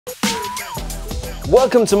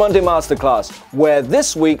Welcome to Monday Masterclass, where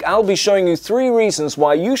this week I'll be showing you 3 reasons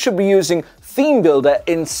why you should be using Theme Builder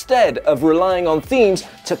instead of relying on themes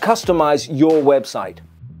to customize your website.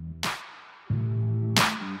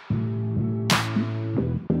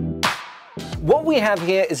 What we have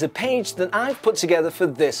here is a page that I've put together for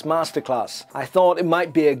this masterclass. I thought it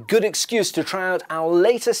might be a good excuse to try out our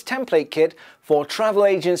latest template kit for travel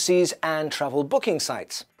agencies and travel booking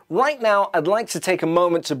sites. Right now, I'd like to take a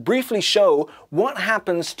moment to briefly show what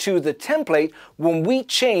happens to the template when we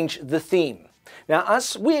change the theme. Now,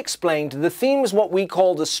 as we explained, the theme is what we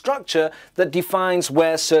call the structure that defines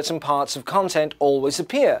where certain parts of content always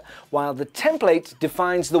appear, while the template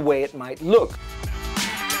defines the way it might look.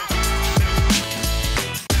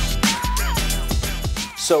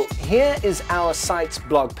 So here is our site's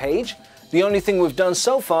blog page. The only thing we've done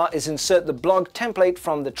so far is insert the blog template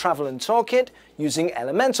from the Travel and Tour kit using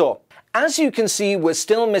Elementor. As you can see, we're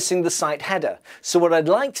still missing the site header. So what I'd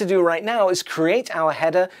like to do right now is create our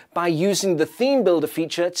header by using the Theme Builder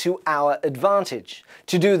feature to our advantage.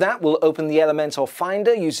 To do that, we'll open the Elementor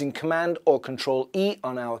Finder using Command or Control E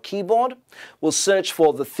on our keyboard. We'll search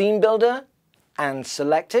for the Theme Builder and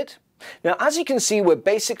select it. Now, as you can see, we're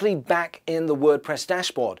basically back in the WordPress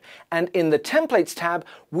dashboard, and in the Templates tab,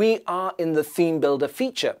 we are in the Theme Builder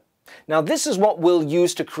feature. Now, this is what we'll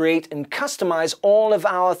use to create and customize all of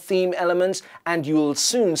our theme elements, and you'll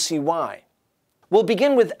soon see why. We'll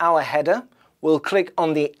begin with our header. We'll click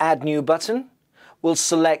on the Add New button. We'll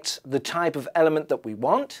select the type of element that we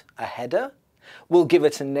want, a header. We'll give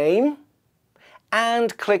it a name,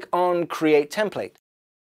 and click on Create Template.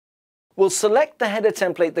 We'll select the header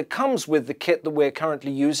template that comes with the kit that we're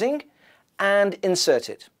currently using and insert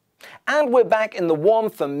it. And we're back in the warm,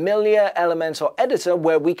 familiar Elementor editor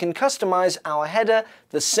where we can customize our header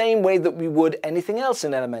the same way that we would anything else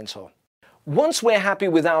in Elementor. Once we're happy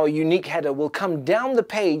with our unique header, we'll come down the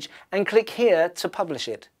page and click here to publish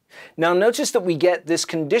it. Now notice that we get this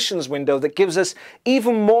conditions window that gives us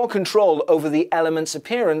even more control over the element's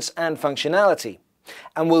appearance and functionality.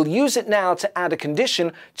 And we'll use it now to add a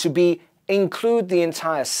condition to be include the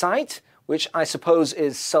entire site, which I suppose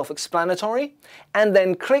is self-explanatory, and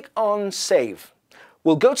then click on Save.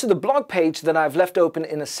 We'll go to the blog page that I've left open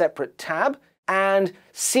in a separate tab and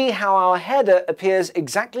see how our header appears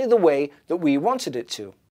exactly the way that we wanted it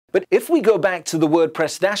to. But if we go back to the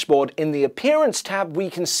WordPress dashboard, in the Appearance tab, we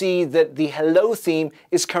can see that the Hello theme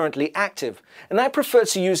is currently active. And I prefer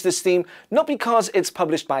to use this theme not because it's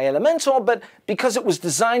published by Elementor, but because it was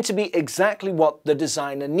designed to be exactly what the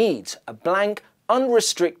designer needs, a blank,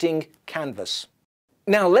 unrestricting canvas.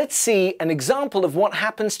 Now let's see an example of what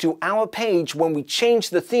happens to our page when we change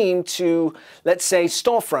the theme to, let's say,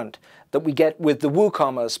 Storefront that we get with the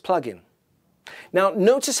WooCommerce plugin. Now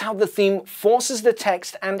notice how the theme forces the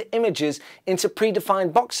text and images into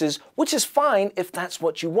predefined boxes, which is fine if that's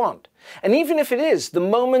what you want. And even if it is, the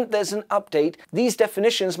moment there's an update, these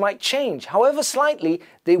definitions might change. However slightly,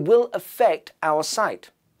 they will affect our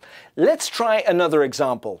site. Let's try another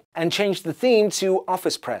example and change the theme to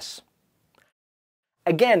Office Press.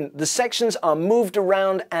 Again, the sections are moved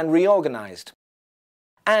around and reorganized.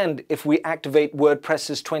 And if we activate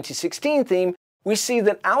WordPress's 2016 theme, we see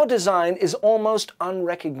that our design is almost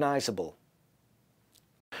unrecognizable.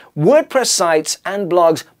 WordPress sites and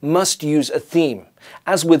blogs must use a theme.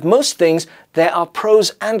 As with most things, there are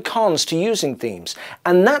pros and cons to using themes,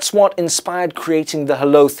 and that's what inspired creating the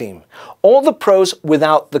Hello theme. All the pros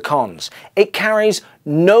without the cons. It carries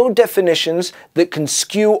no definitions that can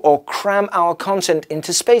skew or cram our content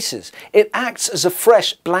into spaces. It acts as a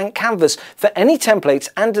fresh blank canvas for any templates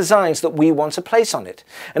and designs that we want to place on it.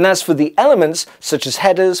 And as for the elements, such as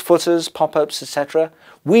headers, footers, pop-ups, etc.,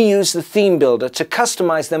 we use the Theme Builder to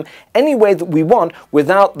customize them any way that we want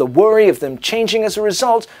without the worry of them changing as a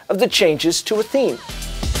result of the changes to a theme.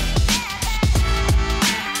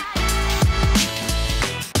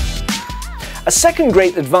 A second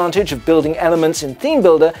great advantage of building elements in Theme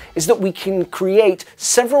Builder is that we can create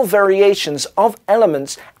several variations of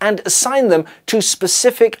elements and assign them to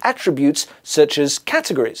specific attributes such as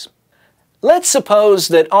categories. Let's suppose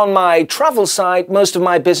that on my travel site, most of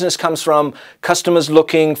my business comes from customers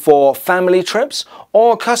looking for family trips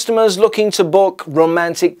or customers looking to book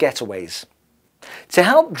romantic getaways. To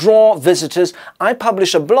help draw visitors, I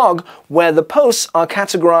publish a blog where the posts are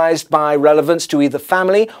categorized by relevance to either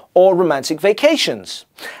family or romantic vacations.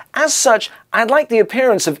 As such, I'd like the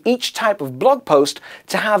appearance of each type of blog post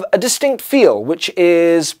to have a distinct feel, which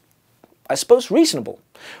is I suppose, reasonable.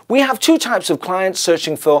 We have two types of clients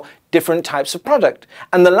searching for different types of product.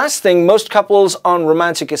 And the last thing most couples on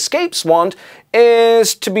romantic escapes want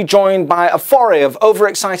is to be joined by a foray of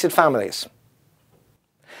overexcited families.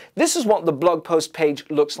 This is what the blog post page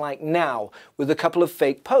looks like now, with a couple of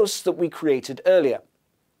fake posts that we created earlier.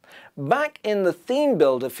 Back in the Theme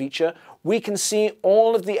Builder feature, we can see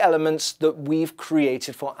all of the elements that we've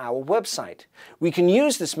created for our website. We can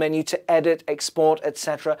use this menu to edit, export,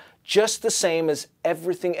 etc., just the same as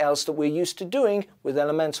everything else that we're used to doing with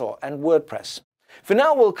Elementor and WordPress. For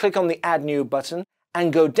now, we'll click on the Add New button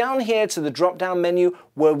and go down here to the drop-down menu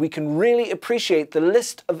where we can really appreciate the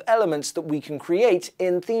list of elements that we can create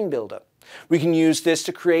in Theme Builder. We can use this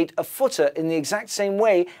to create a footer in the exact same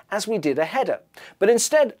way as we did a header. But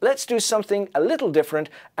instead, let's do something a little different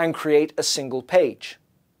and create a single page.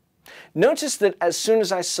 Notice that as soon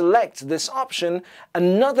as I select this option,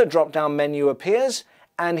 another drop-down menu appears,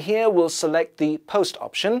 and here we'll select the post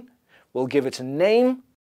option. We'll give it a name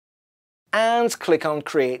and click on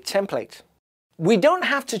Create Template. We don't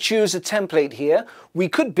have to choose a template here. We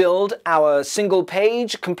could build our single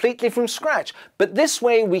page completely from scratch, but this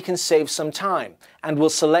way we can save some time, and we'll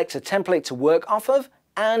select a template to work off of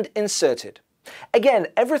and insert it. Again,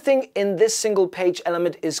 everything in this single page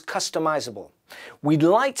element is customizable. We'd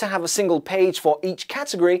like to have a single page for each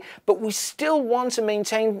category, but we still want to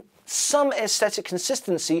maintain some aesthetic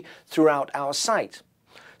consistency throughout our site.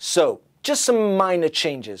 So, just some minor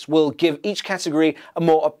changes. We'll give each category a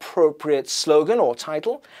more appropriate slogan or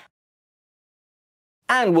title,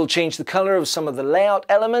 and we'll change the color of some of the layout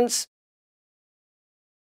elements,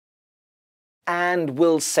 and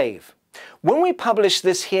we'll save. When we publish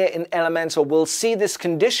this here in Elementor, we'll see this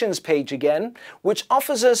conditions page again, which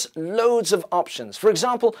offers us loads of options. For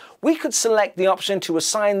example, we could select the option to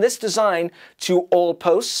assign this design to all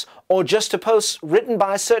posts or just to posts written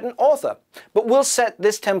by a certain author. But we'll set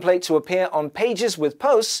this template to appear on pages with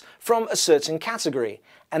posts from a certain category,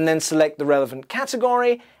 and then select the relevant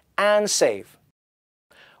category and save.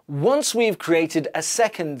 Once we've created a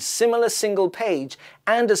second similar single page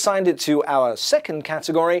and assigned it to our second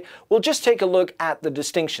category, we'll just take a look at the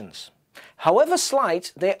distinctions. However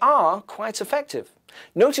slight, they are quite effective.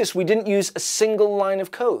 Notice we didn't use a single line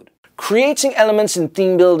of code. Creating elements in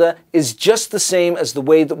Theme Builder is just the same as the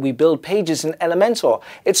way that we build pages in Elementor.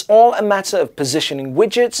 It's all a matter of positioning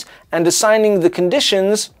widgets and assigning the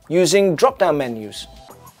conditions using drop-down menus.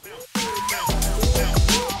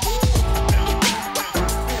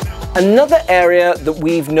 Another area that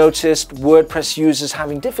we've noticed WordPress users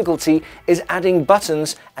having difficulty is adding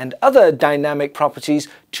buttons and other dynamic properties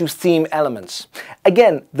to theme elements.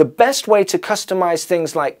 Again, the best way to customize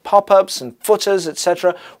things like pop-ups and footers,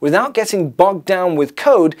 etc., without getting bogged down with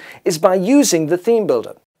code is by using the Theme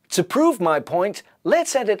Builder. To prove my point,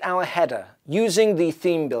 let's edit our header using the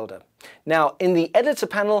Theme Builder. Now, in the editor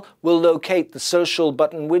panel, we'll locate the social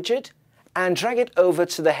button widget and drag it over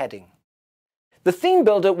to the heading. The Theme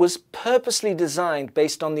Builder was purposely designed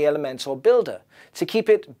based on the Elementor Builder to keep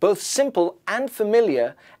it both simple and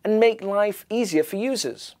familiar and make life easier for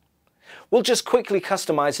users. We'll just quickly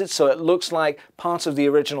customize it so it looks like part of the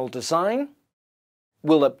original design.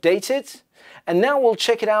 We'll update it, and now we'll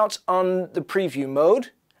check it out on the preview mode,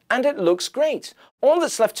 and it looks great. All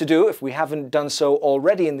that's left to do, if we haven't done so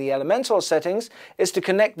already in the Elementor settings, is to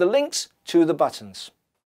connect the links to the buttons.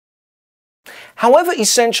 However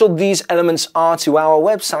essential these elements are to our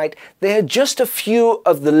website, they are just a few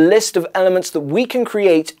of the list of elements that we can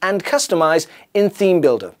create and customize in Theme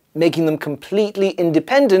Builder, making them completely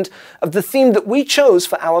independent of the theme that we chose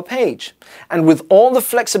for our page, and with all the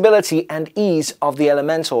flexibility and ease of the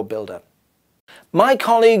Elementor Builder. My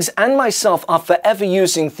colleagues and myself are forever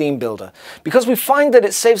using Theme Builder because we find that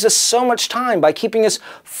it saves us so much time by keeping us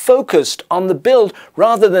focused on the build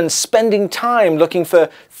rather than spending time looking for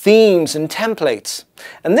themes and templates.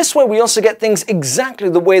 And this way we also get things exactly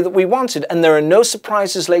the way that we wanted, and there are no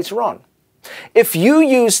surprises later on. If you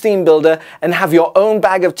use Theme Builder and have your own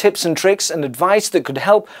bag of tips and tricks and advice that could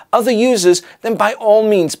help other users, then by all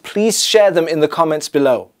means please share them in the comments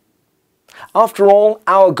below. After all,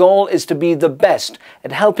 our goal is to be the best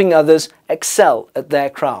at helping others excel at their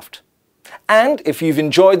craft. And if you've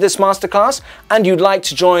enjoyed this masterclass and you'd like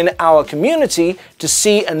to join our community to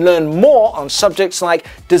see and learn more on subjects like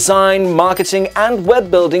design, marketing, and web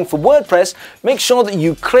building for WordPress, make sure that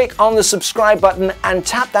you click on the subscribe button and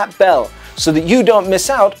tap that bell so that you don't miss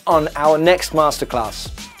out on our next masterclass.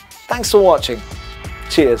 Thanks for watching.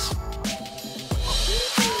 Cheers.